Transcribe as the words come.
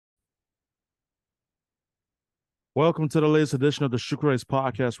Welcome to the latest edition of the Shukri Wrights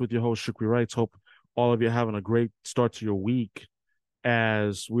Podcast with your host, Shukri Wrights. Hope all of you are having a great start to your week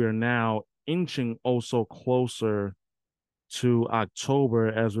as we are now inching also closer to October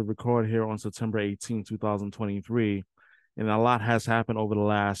as we record here on September 18, 2023. And a lot has happened over the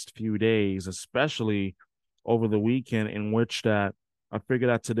last few days, especially over the weekend, in which that I figured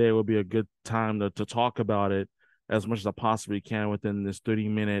that today would be a good time to talk about it as much as I possibly can within this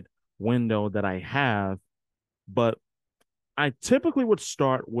 30-minute window that I have. But I typically would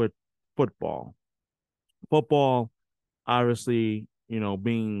start with football. Football, obviously,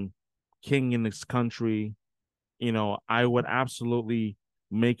 being king in this country, I would absolutely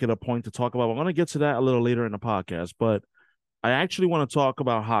make it a point to talk about. I'm going to get to that a little later in the podcast, but I actually want to talk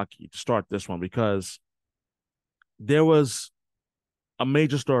about hockey to start this one because there was a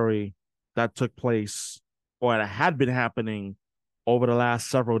major story that took place or that had been happening over the last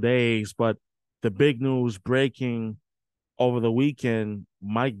several days, but the big news breaking over the weekend,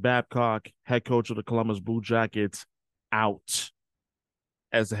 Mike Babcock, head coach of the Columbus Blue Jackets, out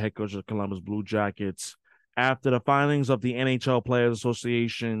as the head coach of the Columbus Blue Jackets after the findings of the NHL Players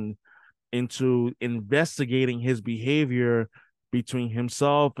Association into investigating his behavior between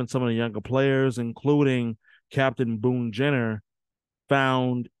himself and some of the younger players, including Captain Boone Jenner,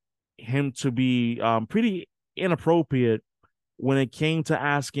 found him to be pretty inappropriate when it came to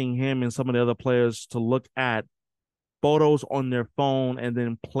asking him and some of the other players to look at photos on their phone and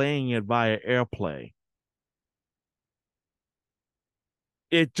then playing it via AirPlay.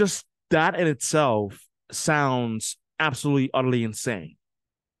 It just, that in itself sounds absolutely utterly insane.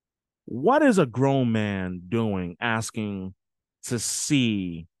 What is a grown man doing asking to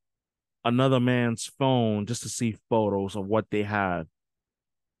see another man's phone just to see photos of what they had?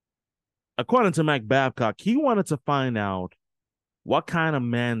 According to Mike Babcock, he wanted to find out what kind of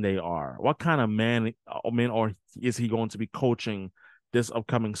man they are. What kind of man or is he going to be coaching this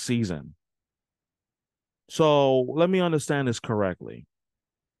upcoming season? So let me understand this correctly.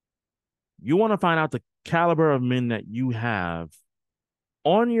 You want to find out the caliber of men that you have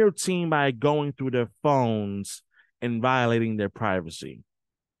on your team by going through their phones and violating their privacy.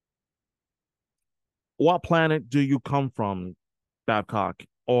 What planet do you come from, Babcock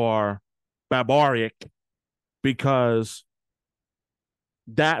or Barbaric? Because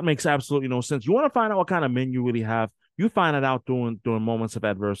that makes absolutely no sense. You want to find out what kind of men you really have. You find it out during moments of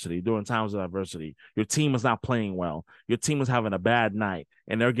adversity, during times of adversity. Your team is not playing well. Your team is having a bad night,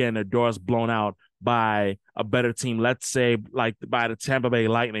 and they're getting their doors blown out by a better team. Let's say like by the Tampa Bay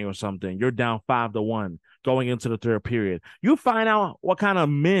Lightning or something. You're down 5-1 going into the third period. You find out what kind of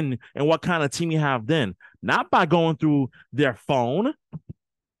men and what kind of team you have then, not by going through their phone.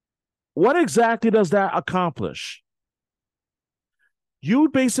 What exactly does that accomplish? You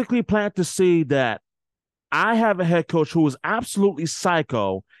basically plant to see that I have a head coach who is absolutely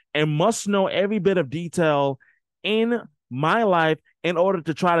psycho and must know every bit of detail in my life in order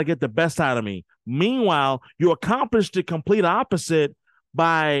to try to get the best out of me. Meanwhile, you accomplish the complete opposite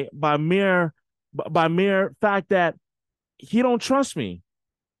by mere fact that he don't trust me.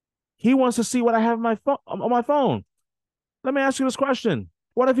 He wants to see what I have on my phone. Let me ask you this question: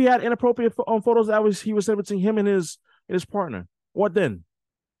 what if he had inappropriate photos that he was sending between him and his partner? What then?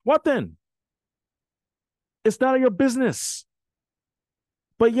 What then? It's none of your business.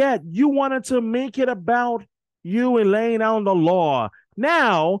 But yet you wanted to make it about you and laying down the law.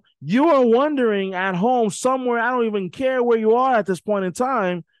 Now you are wondering at home somewhere, I don't even care where you are at this point in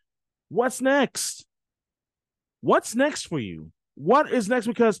time, what's next? What's next for you? What is next?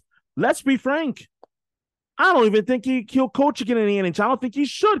 Because let's be frank, I don't even think he'll coach again in the NHL. I don't think he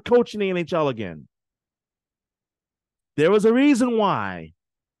should coach in the NHL again. There was a reason why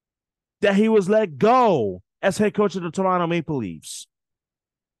that he was let go as head coach of the Toronto Maple Leafs.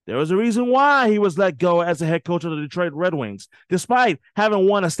 There was a reason why he was let go as the head coach of the Detroit Red Wings, despite having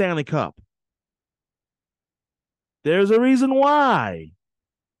won a Stanley Cup. There's a reason why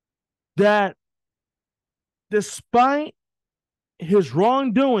that despite his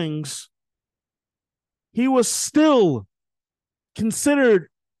wrongdoings, he was still considered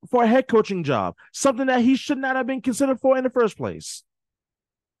for a head coaching job, something that he should not have been considered for in the first place.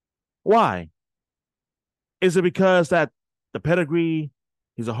 Why? Is it because that the pedigree,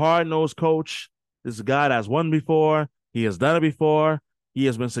 he's a hard-nosed coach, this is a guy that's won before, he has done it before, he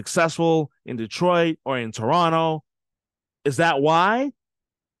has been successful in Detroit or in Toronto? Is that why?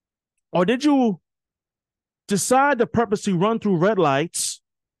 Or did you decide to purposely run through red lights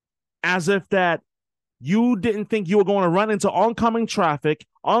as if that you didn't think you were going to run into oncoming traffic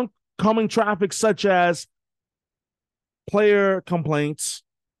such as player complaints,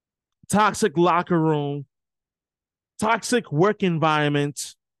 toxic locker room, toxic work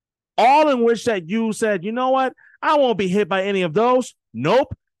environment, all in which that you said, you know what? I won't be hit by any of those.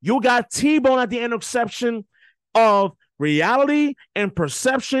 Nope. You got T-bone at the intersection of reality and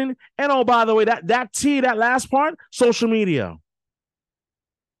perception. And oh, by the way, that last part, social media.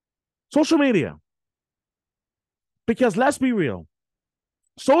 Social media. Because let's be real,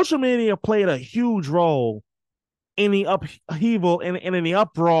 social media played a huge role in the upheaval and in the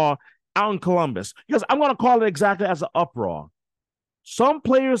uproar out in Columbus. Because I'm going to call it exactly as an uproar. Some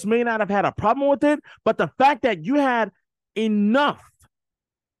players may not have had a problem with it, but the fact that you had enough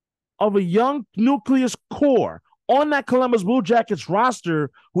of a young nucleus core on that Columbus Blue Jackets roster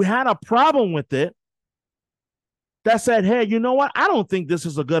who had a problem with it, that said, hey, you know what? I don't think this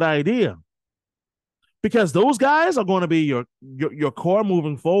is a good idea. Because those guys are going to be your core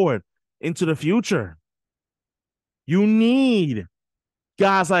moving forward into the future. You need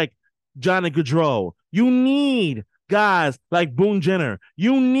guys like Johnny Gaudreau. You need guys like Boone Jenner.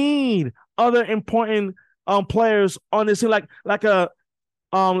 You need other important players on this team, like Adam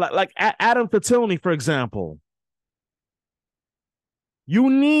Fattilny, for example. You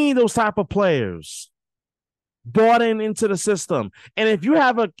need those type of players bought into the system. And if you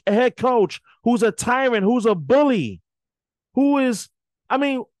have a head coach who's a tyrant, who's a bully, who is, I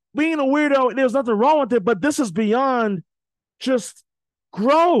mean, being a weirdo, there's nothing wrong with it, but this is beyond just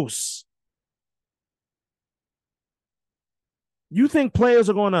gross. You think players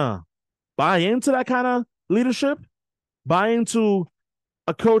are going to buy into that kind of leadership? Buy into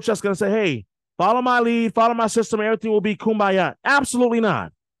a coach that's going to say, hey, follow my lead, follow my system, everything will be kumbaya? Absolutely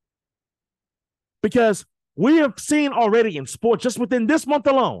not. Because we have seen already in sports, just within this month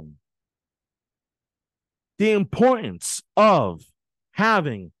alone, the importance of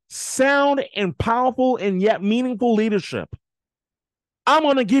having sound and powerful and yet meaningful leadership. I'm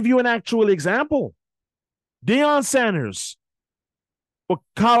going to give you an actual example. Deion Sanders for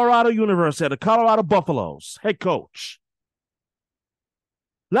Colorado University, the Colorado Buffaloes, head coach.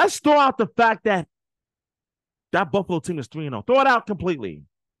 Let's throw out the fact that Buffalo team is 3-0. Throw it out completely.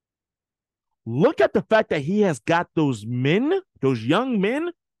 Look at the fact that he has got those young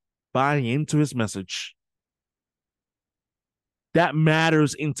men, buying into his message. That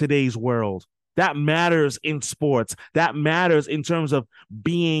matters in today's world. That matters in sports. That matters in terms of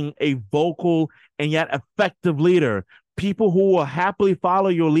being a vocal and yet effective leader. People who will happily follow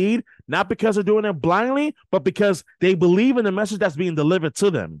your lead, not because they're doing it blindly, but because they believe in the message that's being delivered to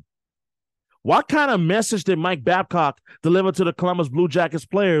them. What kind of message did Mike Babcock deliver to the Columbus Blue Jackets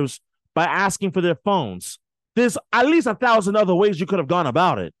players by asking for their phones? There's at least 1,000 other ways you could have gone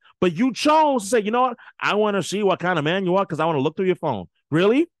about it. But you chose to say, you know what? I want to see what kind of man you are because I want to look through your phone.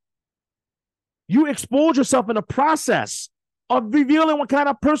 Really? You expose yourself in the process of revealing what kind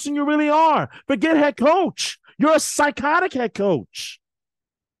of person you really are. Forget head coach. You're a psychotic head coach.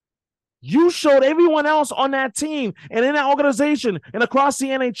 You showed everyone else on that team and in that organization and across the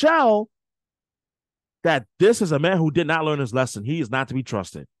NHL that this is a man who did not learn his lesson. He is not to be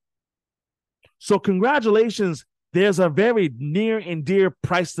trusted. So congratulations. There's a very near and dear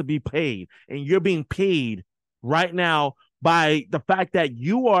price to be paid, and you're being paid right now by the fact that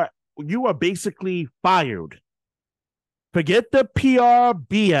you are basically fired. Forget the PR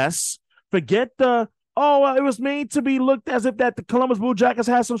BS. Forget the, it was made to be looked as if that the Columbus Blue Jackets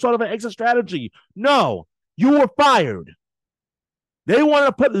has some sort of an exit strategy. No, you were fired. They wanted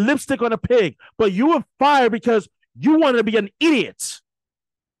to put lipstick on a pig, but you were fired because you wanted to be an idiot.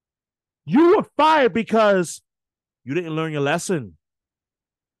 You were fired because you didn't learn your lesson.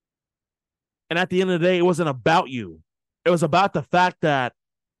 And at the end of the day, it wasn't about you. It was about the fact that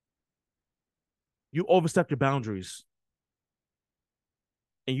you overstepped your boundaries.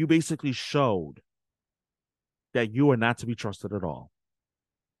 And you basically showed that you are not to be trusted at all.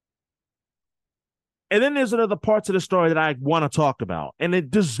 And then there's another part to the story that I want to talk about. And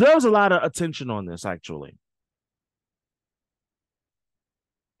it deserves a lot of attention on this, actually.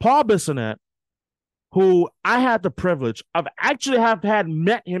 Paul Bissonnette, who I had the privilege of actually have had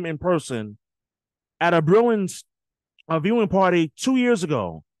met him in person at a Bruins viewing party 2 years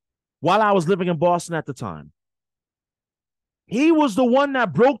ago while I was living in Boston at the time. He was the one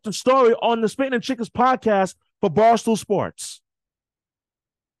that broke the story on the Spittin' and Chickens podcast for Barstool Sports.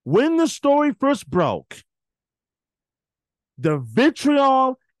 When the story first broke, the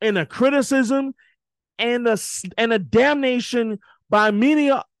vitriol and the criticism and the damnation by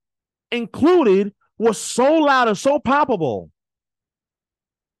media included was so loud and so palpable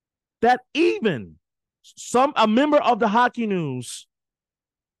that even a member of the Hockey News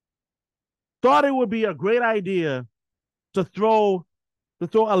thought it would be a great idea to throw to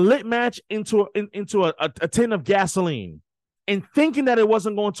throw a lit match into a tin of gasoline and thinking that it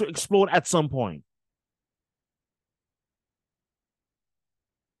wasn't going to explode at some point.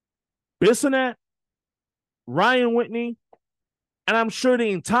 Bissonnette, Ryan Whitney, and I'm sure the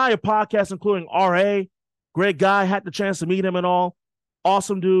entire podcast, including RA, great guy, had the chance to meet him and all.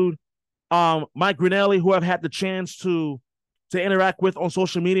 Awesome dude. Mike Grinelli, who I've had the chance to interact with on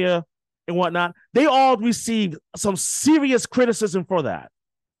social media and whatnot, they all received some serious criticism for that.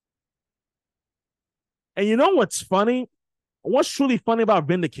 And you know what's funny? What's truly funny about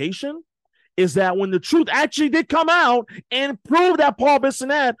vindication is that when the truth actually did come out and prove that Paul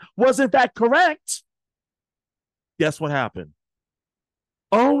Bissonnette was in fact correct, guess what happened?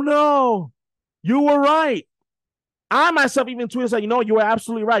 Oh no, you were right. I myself even tweeted, said, you were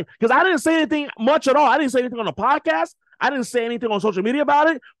absolutely right. Because I didn't say anything much at all. I didn't say anything on the podcast. I didn't say anything on social media about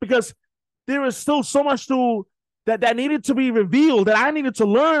it because there is still so much that needed to be revealed, that I needed to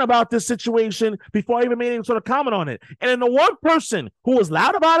learn about this situation before I even made any sort of comment on it. And then the one person who was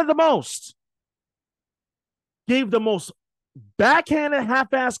loud about it the most gave the most backhanded,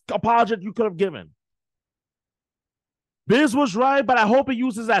 half-assed apology you could have given. Biz was right, but I hope he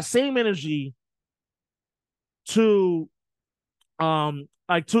uses that same energy to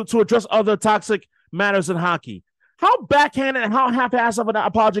address other toxic matters in hockey. How backhanded and how half-assed of an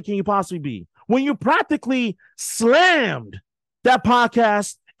apology can you possibly be when you practically slammed that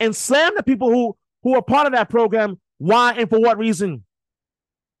podcast and slammed the people who are part of that program? Why and for what reason?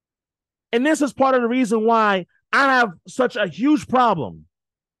 And this is part of the reason why I have such a huge problem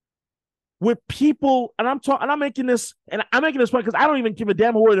with people, and I'm making this point because I don't even give a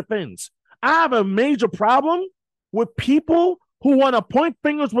damn who it offends. I have a major problem with people who want to point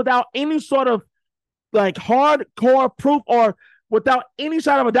fingers without any sort of like hardcore proof or without any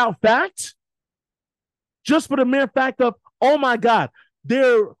sort of a doubt fact, just for the mere fact of, oh my God,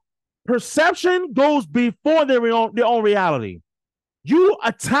 their perception goes before their own reality. You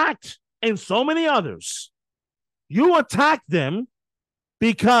attacked, and so many others, you attacked them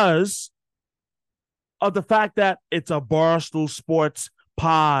because of the fact that it's a Barstool Sports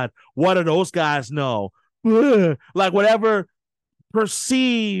pod. What do those guys know? Ugh. Like whatever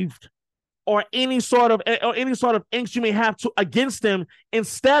perceived or any sort of angst you may have against them,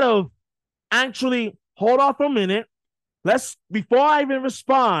 instead of actually hold off for a minute. Before I even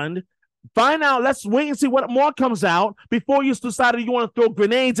respond, find out. Let's wait and see what more comes out before you decide you want to throw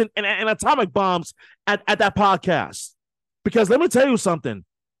grenades and atomic bombs at that podcast. Because let me tell you something.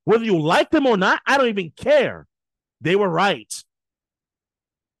 Whether you like them or not, I don't even care. They were right.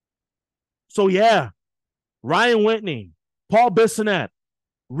 So yeah, Ryan Whitney, Paul Bissonnette,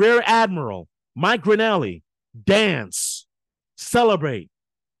 Rear Admiral, Mike Grinelli, dance, celebrate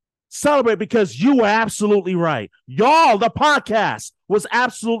because you were absolutely right. Y'all, the podcast was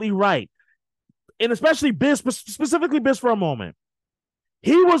absolutely right. And especially Biz, specifically Biz for a moment.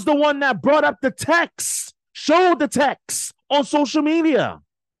 He was the one that brought up the text, showed the text on social media.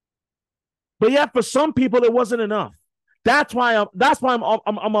 But yet for some people, it wasn't enough. That's why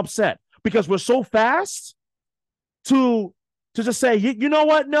I'm upset, because we're so fast to just say, you know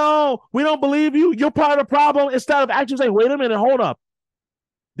what? No, we don't believe you. You're part of the problem. Instead of actually saying, wait a minute, hold up.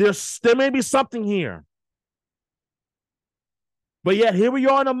 There may be something here. But yet here we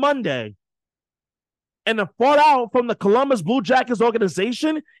are on a Monday, and the fallout from the Columbus Blue Jackets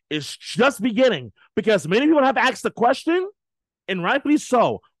organization is just beginning, because many people have asked the question, and rightfully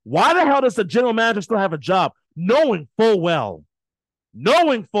so, why the hell does the general manager still have a job, knowing full well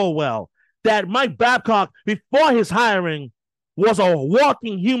that Mike Babcock, before his hiring, was a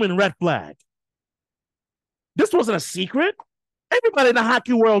walking human red flag? This wasn't a secret. Everybody in the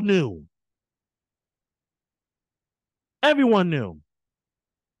hockey world knew. Everyone knew.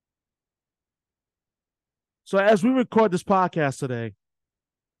 So as we record this podcast today,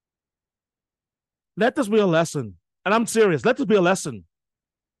 let this be a lesson. And I'm serious. Let this be a lesson.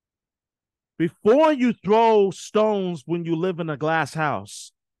 Before you throw stones when you live in a glass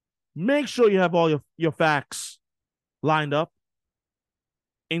house, make sure you have all your facts lined up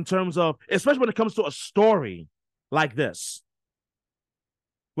in terms of, especially when it comes to a story like this.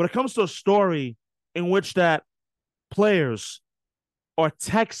 When it comes to a story in which that players are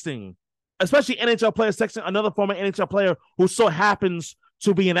texting, especially NHL players texting another former NHL player who so happens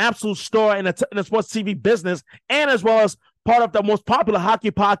to be an absolute star in the sports TV business, and as well as part of the most popular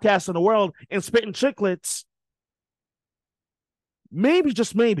hockey podcast in the world, in Spittin' Chicklets, maybe,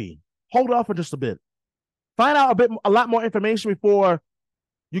 just maybe, hold off for just a bit. Find out a lot more information before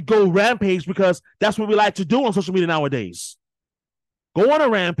you go rampage, because that's what we like to do on social media nowadays. Go on a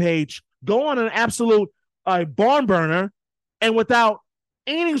rampage, go on an absolute barn burner, and without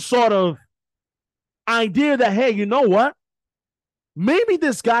any sort of idea that, hey, you know what? Maybe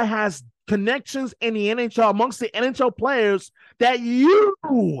this guy has connections in the NHL amongst the NHL players that you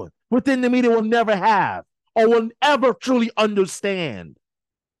within the media will never have or will ever truly understand.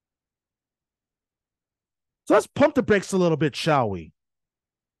 So let's pump the brakes a little bit, shall we?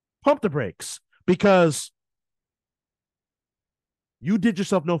 Pump the brakes, because you did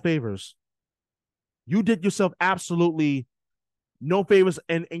yourself no favors. You did yourself absolutely no favors,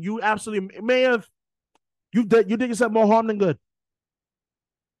 and you absolutely may have you did yourself more harm than good.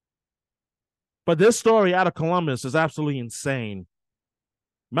 But this story out of Columbus is absolutely insane.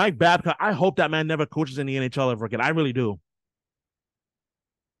 Mike Babcock, I hope that man never coaches in the NHL ever again. I really do.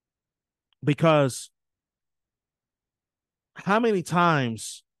 Because how many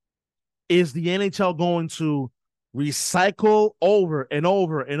times is the NHL going to recycle over and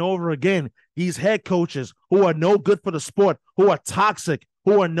over and over again these head coaches who are no good for the sport, who are toxic,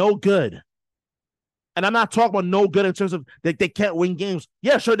 who are no good? And I'm not talking about no good in terms of they can't win games.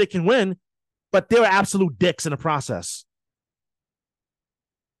 Yeah, sure, they can win, but they're absolute dicks in the process.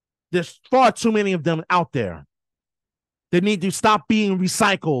 There's far too many of them out there. They need to stop being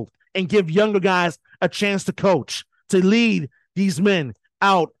recycled and give younger guys a chance to coach, to lead these men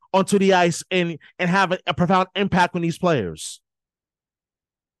out onto the ice and have a profound impact on these players.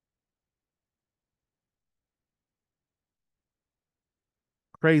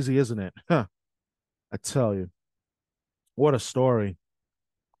 Crazy, isn't it? Huh. I tell you. What a story.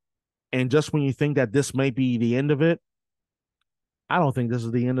 And just when you think that this may be the end of it, I don't think this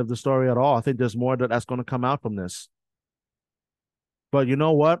is the end of the story at all. I think there's more that's going to come out from this. But you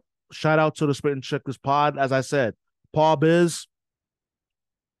know what? Shout out to the Spit and Chicklets pod. As I said, Paul Biz,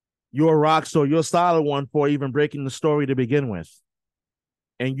 you're a rock star. You're a solid one for even breaking the story to begin with.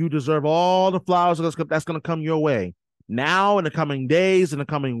 And you deserve all the flowers that's going to come your way. Now, in the coming days, in the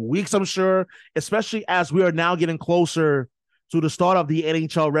coming weeks, I'm sure, especially as we are now getting closer to the start of the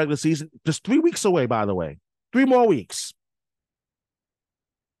NHL regular season. Just 3 weeks away, by the way. 3 more weeks.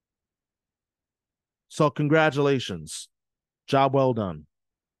 So congratulations. Job well done.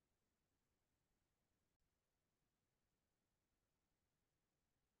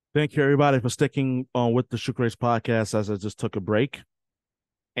 Thank you, everybody, for sticking with the Shukri Wrights Podcast as I just took a break.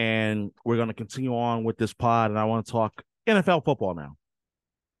 And we're going to continue on with this pod, and I want to talk NFL football now.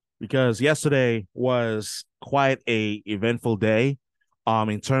 Because yesterday was quite a eventful day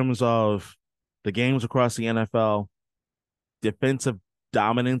in terms of the games across the NFL, defensive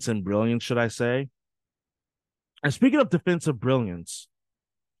dominance and brilliance, should I say. And speaking of defensive brilliance,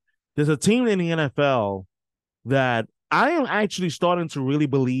 there's a team in the NFL that I am actually starting to really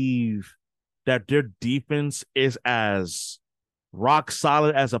believe that their defense is as rock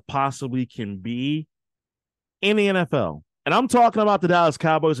solid as it possibly can be in the NFL. And I'm talking about the Dallas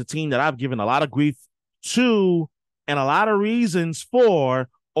Cowboys, a team that I've given a lot of grief to and a lot of reasons for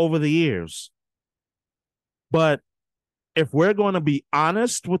over the years. But if we're going to be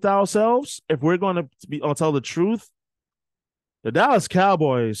honest with ourselves, if we're going to tell the truth, the Dallas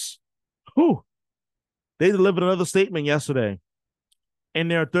Cowboys, they delivered another statement yesterday in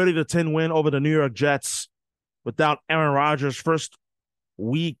their 30-10 win over the New York Jets without Aaron Rodgers' first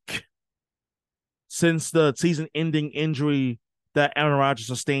week since the season-ending injury that Aaron Rodgers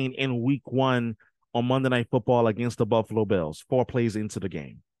sustained in week 1 on Monday Night Football against the Buffalo Bills, 4 plays into the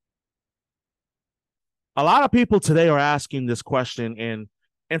game. A lot of people today are asking this question,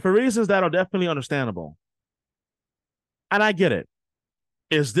 and for reasons that are definitely understandable. And I get it.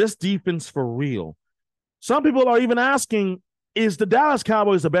 Is this defense for real? Some people are even asking, is the Dallas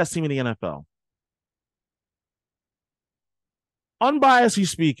Cowboys the best team in the NFL? Unbiasedly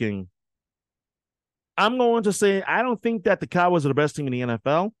speaking, I'm going to say I don't think that the Cowboys are the best team in the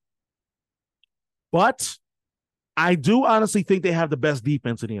NFL, but I do honestly think they have the best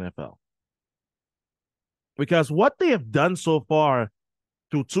defense in the NFL. Because what they have done so far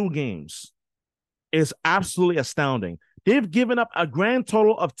through 2 games is absolutely astounding. They've given up a grand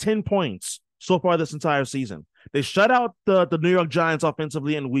total of 10 points so far this entire season. They shut out the New York Giants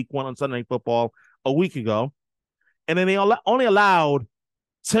offensively in week 1 on Sunday Night Football a week ago. And then they only allowed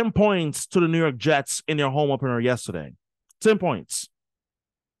 10 points to the New York Jets in their home opener yesterday. 10 points.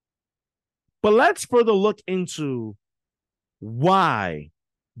 But let's further look into why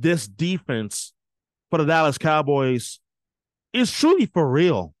this defense for the Dallas Cowboys is truly for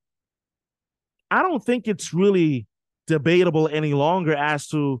real. I don't think it's really debatable any longer as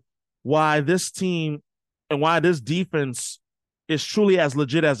to why this team and why this defense is truly as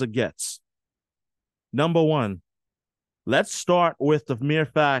legit as it gets. Number one, let's start with the mere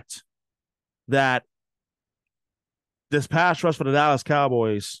fact that this pass rush for the Dallas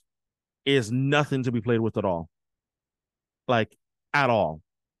Cowboys is nothing to be played with at all. Like, at all.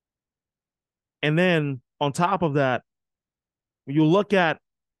 And then on top of that, when you look at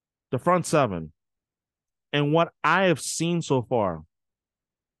the front seven and what I have seen so far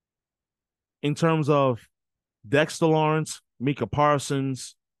in terms of Dexter Lawrence, Micah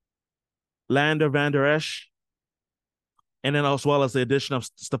Parsons, Lander Van Der Esch, and then as well as the addition of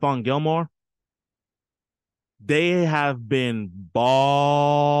Stephon Gilmore, they have been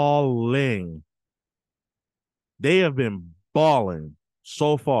balling. They have been balling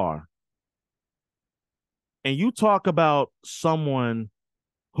so far. And you talk about someone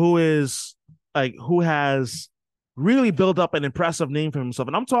who has really built up an impressive name for himself.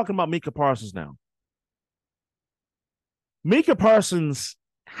 And I'm talking about Micah Parsons now. Micah Parsons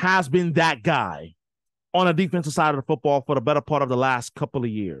has been that guy on the defensive side of the football for the better part of the last couple of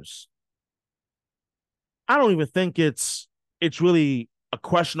years. I don't even think it's really a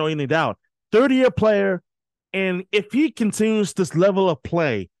question or any doubt. 30-year player, and if he continues this level of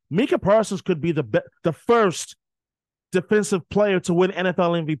play, Micah Parsons could be the first defensive player to win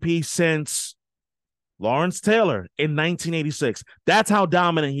NFL MVP since Lawrence Taylor in 1986. That's how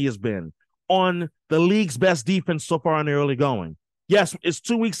dominant he has been on the league's best defense so far in the early going. Yes, it's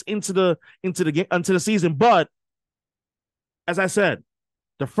 2 weeks into the season, but as I said,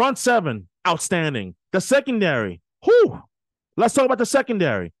 the front seven, outstanding. The secondary, let's talk about the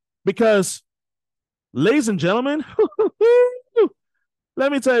secondary because, ladies and gentlemen,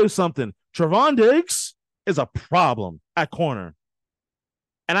 let me tell you something. Trevon Diggs is a problem at corner.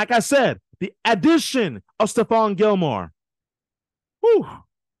 And like I said, the addition of Stephon Gilmore,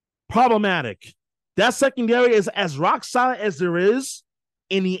 problematic. That secondary is as rock solid as there is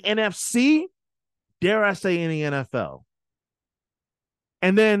in the NFC, dare I say in the NFL.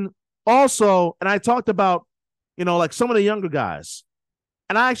 And then also, and I talked about, like some of the younger guys.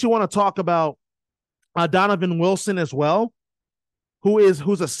 And I actually want to talk about Donovan Wilson as well,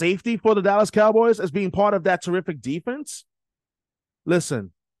 who's a safety for the Dallas Cowboys as being part of that terrific defense.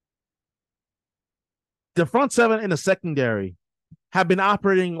 Listen, the front seven and the secondary have been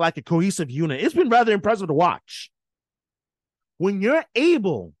operating like a cohesive unit. It's been rather impressive to watch. When you're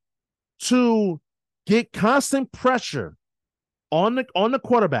able to get constant pressure on the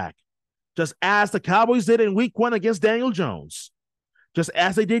quarterback, just as the Cowboys did in week 1 against Daniel Jones, just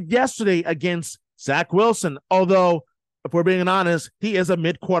as they did yesterday against Zach Wilson, although, if we're being honest, he is a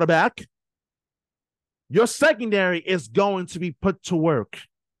mid-quarterback, your secondary is going to be put to work.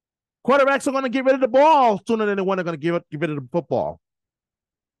 Quarterbacks are going to get rid of the ball sooner than they want to get rid of the football.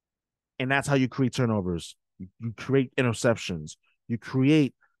 And that's how you create turnovers. You create interceptions. You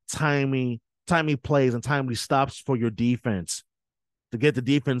create timely plays and timely stops for your defense to get the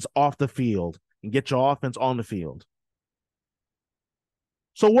defense off the field and get your offense on the field.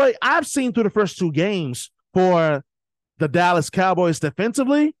 So what I've seen through the first 2 games for the Dallas Cowboys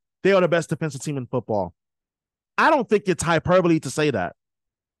defensively, they are the best defensive team in football. I don't think it's hyperbole to say that.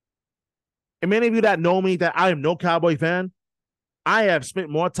 And many of you that know me, that I am no Cowboy fan, I have spent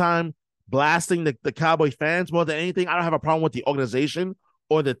more time blasting the Cowboy fans more than anything. I don't have a problem with the organization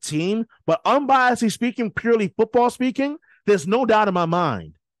or the team, but unbiasedly speaking, purely football speaking, there's no doubt in my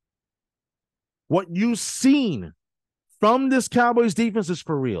mind what you've seen from this Cowboys defense is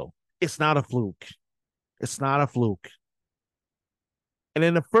for real. It's not a fluke. It's not a fluke. And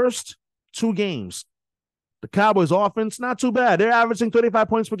in the first 2 games, the Cowboys offense, not too bad. They're averaging 35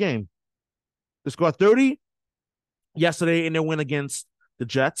 points per game. They scored 30 yesterday in their win against the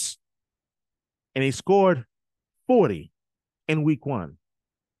Jets. And they scored 40 in week 1.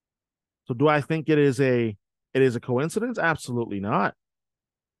 So do I think it is a coincidence? Absolutely not.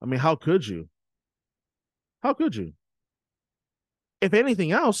 I mean, how could you? How could you? If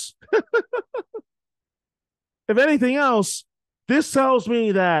anything else, this tells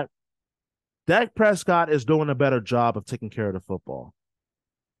me that Dak Prescott is doing a better job of taking care of the football.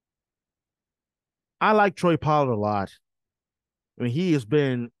 I like Troy Pollard a lot. I mean, he has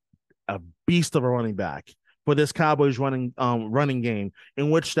been a beast of a running back for this Cowboys running game, in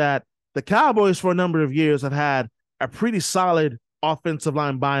which that the Cowboys for a number of years have had a pretty solid offensive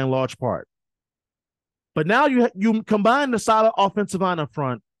line by and large part. But now you combine the solid offensive line up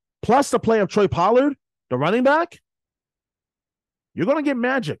front, plus the play of Troy Pollard, the running back, you're going to get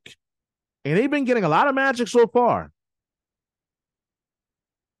magic. And they've been getting a lot of magic so far.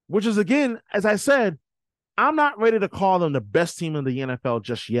 Which is, again, as I said, I'm not ready to call them the best team in the NFL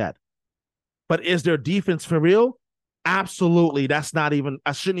just yet. But is their defense for real? Absolutely. That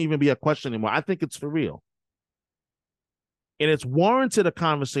shouldn't even be a question anymore. I think it's for real. And it's warranted a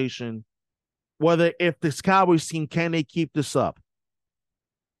conversation whether if this Cowboys team, can they keep this up?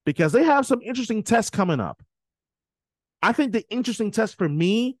 Because they have some interesting tests coming up. I think the interesting test for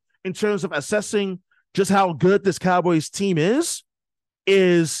me in terms of assessing just how good this Cowboys team is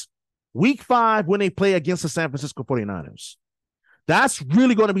week 5 when they play against the San Francisco 49ers. That's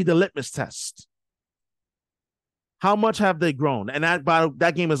really going to be the litmus test. How much have they grown? And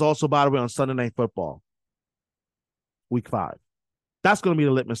that game is also, by the way, on Sunday Night Football, week 5. That's going to be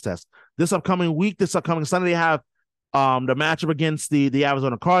the litmus test. This upcoming Sunday, they have the matchup against the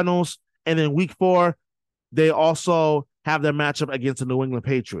Arizona Cardinals. And then week 4, they also have their matchup against the New England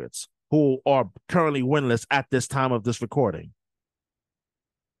Patriots, who are currently winless at this time of this recording.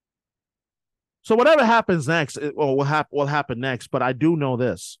 So whatever happens next, will happen next. But I do know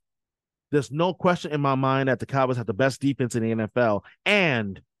this. There's no question in my mind that the Cowboys have the best defense in the NFL.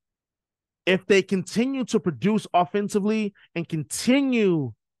 And if they continue to produce offensively and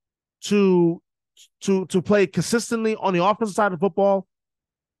continue to play consistently on the offensive side of football,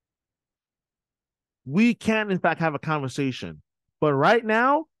 we can, in fact, have a conversation. But right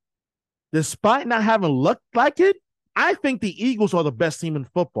now, despite not having looked like it, I think the Eagles are the best team in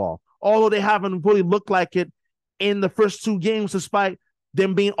football, although they haven't really looked like it in the first 2 games, despite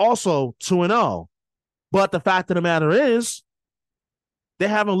them being also 2-0. But the fact of the matter is, they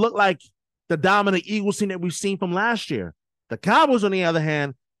haven't looked like the dominant Eagles team that we've seen from last year. The Cowboys, on the other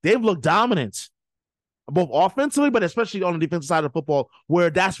hand, they've looked dominant, both offensively, but especially on the defensive side of football, where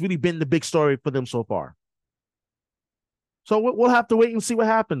that's really been the big story for them so far. So we'll have to wait and see what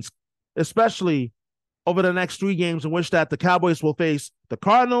happens, especially over the next 3 games, in which that the Cowboys will face the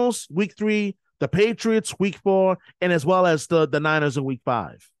Cardinals week 3, the Patriots week 4, and as well as the Niners in week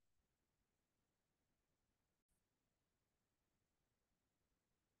 5.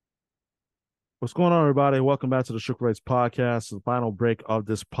 What's going on, everybody? Welcome back to the Shukri Wrights Podcast, the final break of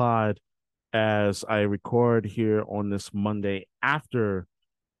this pod as I record here on this Monday after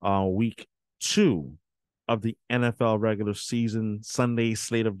week 2 of the NFL regular season. Sunday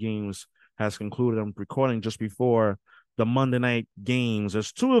slate of games has concluded. I'm recording just before the Monday night games.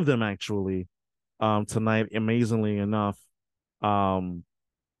 There's 2 of them actually tonight, amazingly enough,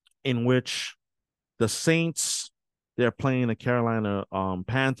 in which the Saints, they're playing the Carolina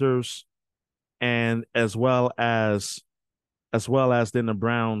Panthers, and as well as then the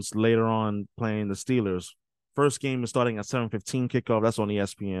Browns later on playing the Steelers. First game is starting at 7:15 kickoff. That's on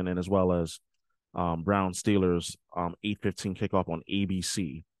ESPN, and as well as Browns Steelers 8:15 kickoff on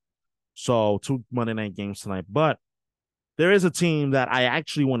ABC. So 2 Monday night games tonight. But there is a team that I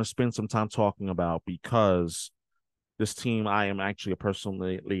actually want to spend some time talking about, because this team I am actually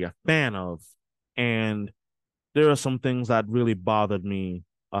personally a fan of, and there are some things that really bothered me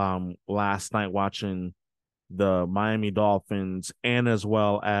last night watching the Miami Dolphins and as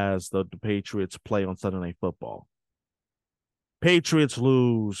well as the Patriots play on Sunday Night Football. Patriots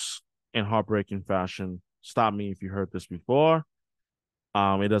lose in heartbreaking fashion. Stop me if you heard this before.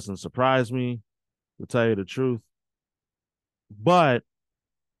 It doesn't surprise me, to tell you the truth. But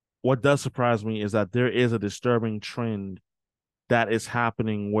what does surprise me is that there is a disturbing trend that is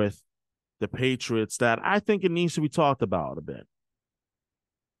happening with the Patriots that I think it needs to be talked about a bit.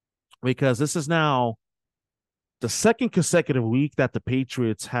 Because this is now the second consecutive week that the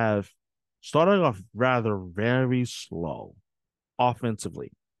Patriots have started off rather very slow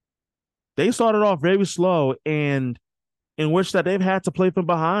offensively. They started off very slow, and in which that they've had to play from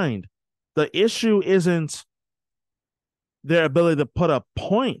behind. The issue isn't their ability to put up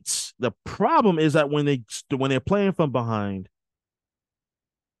points. The problem is that when they're playing from behind,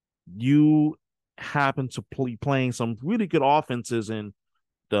 you happen to playing some really good offenses in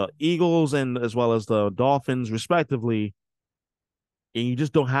the Eagles and as well as the Dolphins, respectively, and you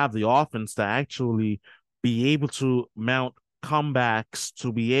just don't have the offense to actually be able to mount comebacks,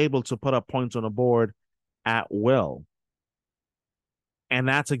 to be able to put up points on the board at will. And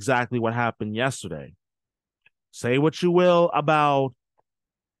that's exactly what happened yesterday. Say what you will about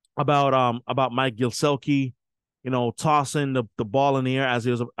Mike Gesicki, tossing the ball in the air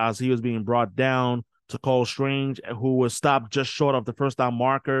as he was being brought down to Cole Strange, who was stopped just short of the first down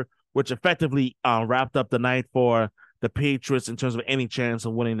marker, which effectively wrapped up the night for the Patriots in terms of any chance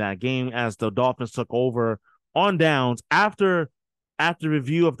of winning that game, as the Dolphins took over on downs after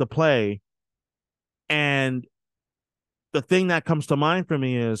review of the play. And the thing that comes to mind for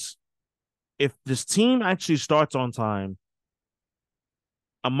me is, if this team actually starts on time,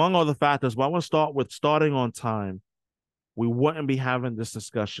 among other factors, but I want to start with starting on time, we wouldn't be having this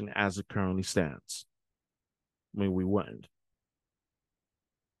discussion as it currently stands. I mean, we wouldn't.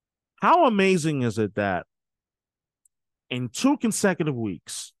 How amazing is it that in 2 consecutive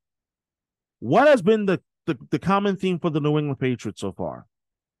weeks, What has been the common theme for the New England Patriots so far?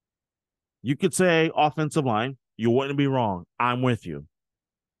 You could say offensive line. You wouldn't be wrong. I'm with you.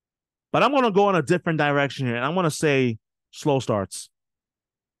 But I'm going to go in a different direction here, and I'm going to say slow starts.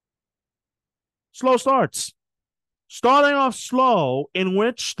 Slow starts. Starting off slow, in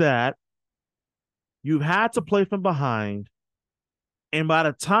which that you've had to play from behind, and by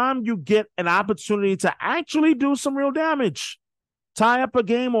the time you get an opportunity to actually do some real damage, tie up a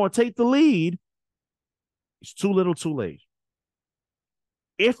game or take the lead, it's too little too late.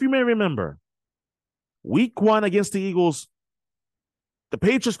 If you may remember, week 1 against the Eagles, the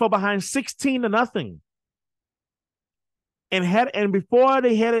Patriots fell behind 16-0. And before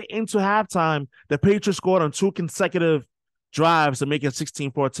they headed into halftime, the Patriots scored on 2 consecutive drives to make it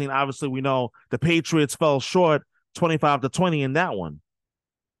 16-14. Obviously, we know the Patriots fell short 25-20 in that one.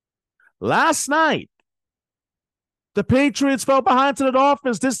 Last night, the Patriots fell behind to the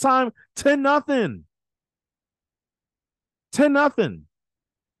Dolphins, this time 10-0. 10-0.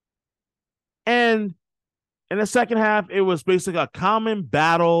 And in the second half, it was basically a common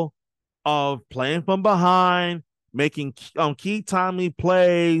battle of playing from behind, making key timely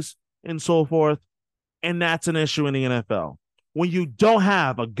plays, and so forth. And that's an issue in the NFL. When you don't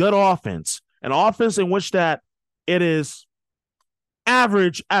have a good offense, an offense in which that it is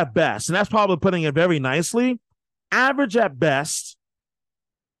average at best, and that's probably putting it very nicely, average at best,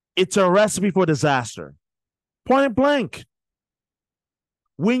 it's a recipe for disaster. Point blank.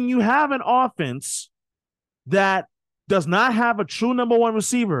 When you have an offense that does not have a true number 1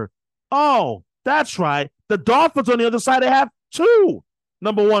 receiver, oh, that's right. The Dolphins on the other side, they have 2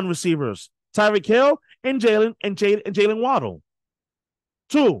 number 1 receivers, Tyreek Hill and Jalen Waddle.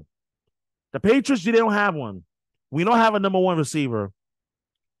 2. The Patriots, they don't have one. We don't have a number 1 receiver.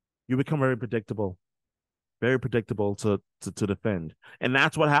 You become very predictable to defend. And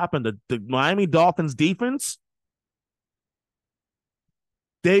that's what happened. The Miami Dolphins defense,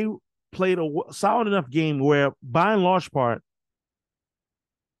 they played a solid enough game where, by and large part,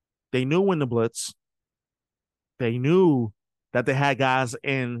 they knew when to blitz. They knew that they had guys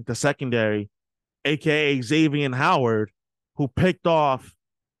in the secondary, a.k.a. Xavier Howard, who picked off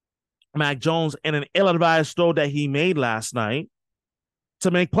Mac Jones in an ill-advised throw that he made last night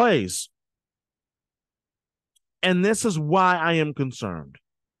to make plays. And this is why I am concerned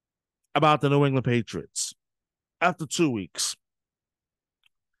about the New England Patriots after 2 weeks.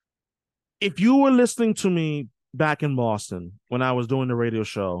 If you were listening to me back in Boston when I was doing the radio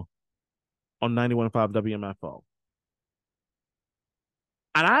show on 91.5 WMFO,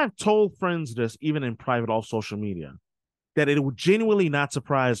 and I have told friends this even in private off social media, that it would genuinely not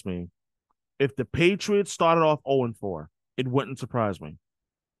surprise me if the Patriots started off 0-4. It wouldn't surprise me.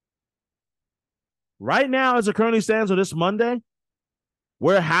 Right now, as it currently stands on this Monday,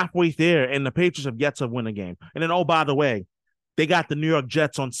 we're halfway there, and the Patriots have yet to win a game. And then, oh, by the way, they got the New York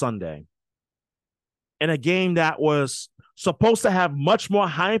Jets on Sunday. In a game that was supposed to have much more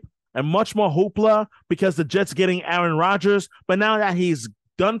hype and much more hoopla because the Jets getting Aaron Rodgers. But now that he's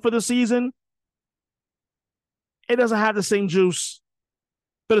done for the season, it doesn't have the same juice.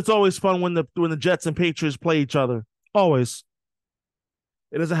 But it's always fun when the Jets and Patriots play each other. Always.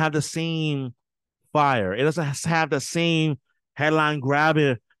 It doesn't have the same fire. It doesn't have the same headline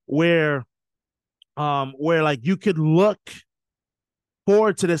grabber where like you could look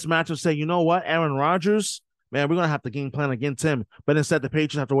forward to this match and say, you know what, Aaron Rodgers, man, we're going to have to game plan against him. But instead, the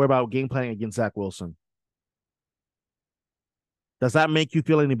Patriots have to worry about game planning against Zach Wilson. Does that make you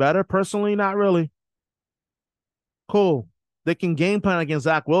feel any better? Personally, not really. Cool. They can game plan against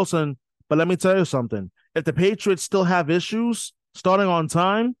Zach Wilson, but let me tell you something. If the Patriots still have issues starting on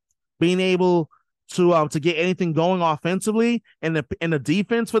time, being able to get anything going offensively, and the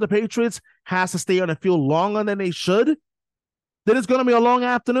defense for the Patriots has to stay on the field longer than they should, then it's going to be a long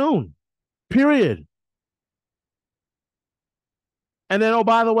afternoon, period. And then, oh,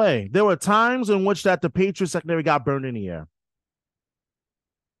 by the way, there were times in which that the Patriots secondary got burned in the air.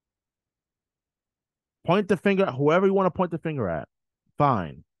 Point the finger at whoever you want to point the finger at.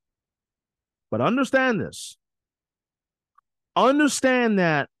 Fine. But understand this. Understand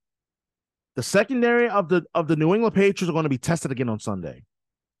that the secondary of the New England Patriots are going to be tested again on Sunday.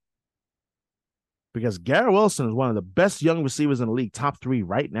 Because Garrett Wilson is one of the best young receivers in the league, top 3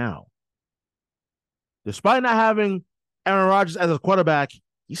 right now. Despite not having Aaron Rodgers as a quarterback,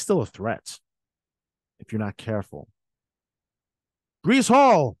 he's still a threat if you're not careful. Breece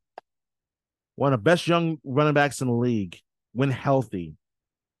Hall, one of the best young running backs in the league, when healthy.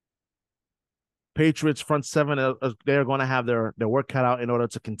 Patriots front 7, they're going to have their work cut out in order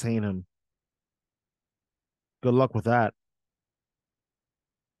to contain him. Good luck with that.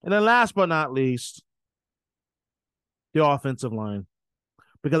 And then last but not least, the offensive line.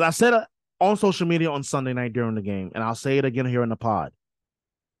 Because I said it on social media on Sunday night during the game, and I'll say it again here in the pod.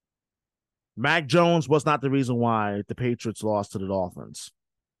 Mac Jones was not the reason why the Patriots lost to the Dolphins.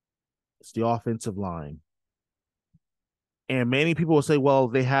 It's the offensive line. And many people will say, well,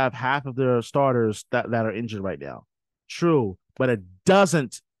 they have half of their starters that are injured right now. True, but it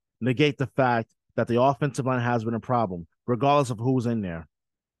doesn't negate the fact that the offensive line has been a problem, regardless of who's in there.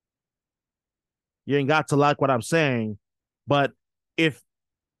 You ain't got to like what I'm saying, but if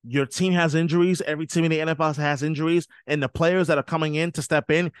your team has injuries, every team in the NFL has injuries, and the players that are coming in to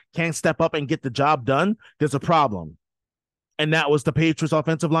step in can't step up and get the job done, there's a problem. And that was the Patriots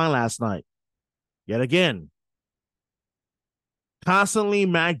offensive line last night. Yet again, constantly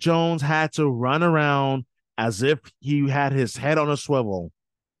Mac Jones had to run around as if he had his head on a swivel.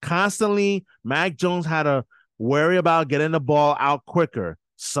 Constantly, Mac Jones had to worry about getting the ball out quicker,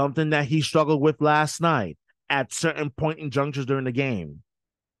 something that he struggled with last night at certain point in junctures during the game.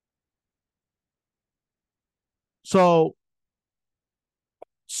 So,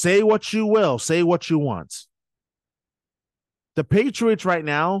 say what you will, say what you want. The Patriots right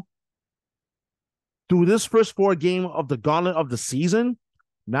now, through this first 4 game of the gauntlet of the season,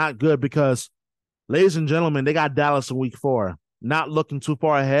 not good because, ladies and gentlemen, they got Dallas in week 4. Not looking too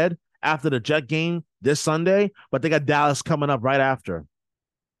far ahead after the Jet game this Sunday, but they got Dallas coming up right after.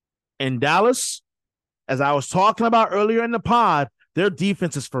 And Dallas, as I was talking about earlier in the pod, their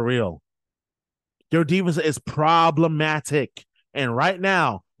defense is for real. Their defense is problematic. And right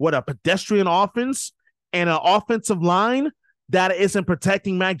now, with a pedestrian offense and an offensive line that isn't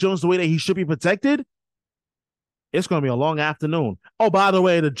protecting Mac Jones the way that he should be protected, it's going to be a long afternoon. Oh, by the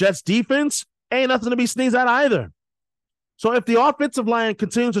way, the Jets defense ain't nothing to be sneezed at either. So if the offensive line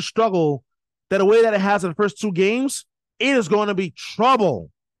continues to struggle the way that it has in the first 2 games, it is going to be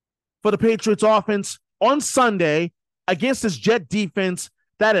trouble for the Patriots offense on Sunday against this Jet defense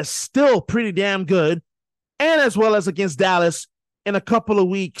that is still pretty damn good, and as well as against Dallas in a couple of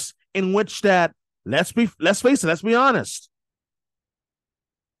weeks in which that, let's face it, let's be honest.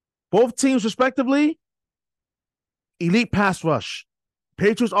 Both teams respectively, elite pass rush.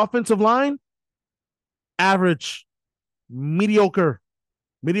 Patriots offensive line, average, mediocre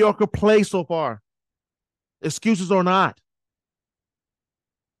play so far. Excuses or not.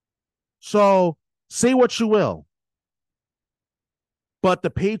 So say what you will. But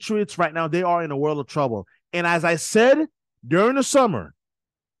the Patriots right now, they are in a world of trouble. And as I said during the summer,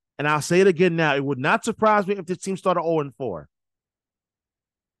 and I'll say it again now, it would not surprise me if this team started 0-4.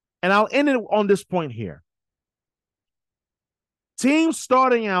 And I'll end it on this point here. Teams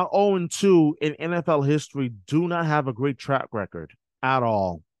starting out 0-2 in NFL history do not have a great track record at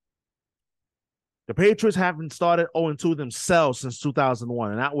all. The Patriots haven't started 0-2 themselves since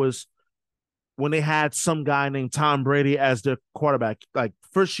 2001, and that was when they had some guy named Tom Brady as their quarterback, like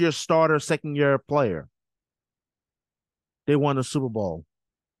first-year starter, second-year player. They won the Super Bowl.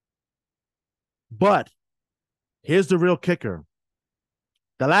 But here's the real kicker.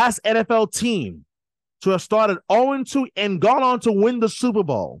 The last NFL team to have started 0-2 and gone on to win the Super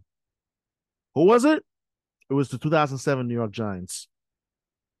Bowl. Who was it? It was the 2007 New York Giants.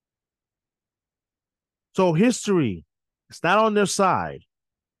 So history, it's not on their side.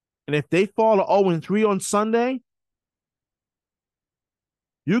 And if they fall to 0-3 on Sunday,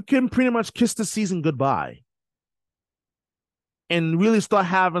 you can pretty much kiss the season goodbye and really start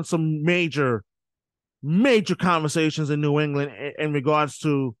having some major conversations in New England in regards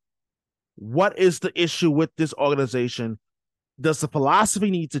to what is the issue with this organization? Does the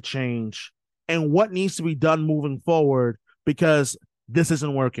philosophy need to change? And what needs to be done moving forward? Because this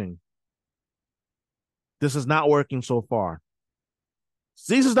isn't working. This is not working so far.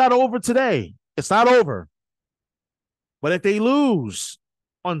 Season's not over today. It's not over. But if they lose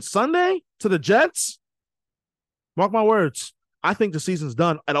on Sunday to the Jets, mark my words, I think the season's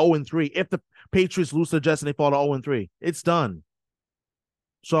done at 0-3. If the Patriots lose to the Jets and they fall to 0-3, it's done.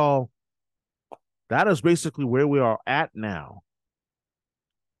 So that is basically where we are at now.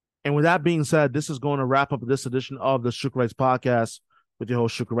 And with that being said, this is going to wrap up this edition of the Shukri Wrights Podcast with your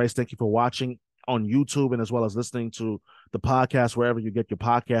host, Shukri Wrights. Thank you for watching on YouTube and as well as listening to the podcast wherever you get your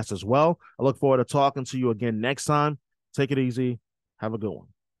podcast as well. I look forward to talking to you again next time. Take it easy. Have a good one.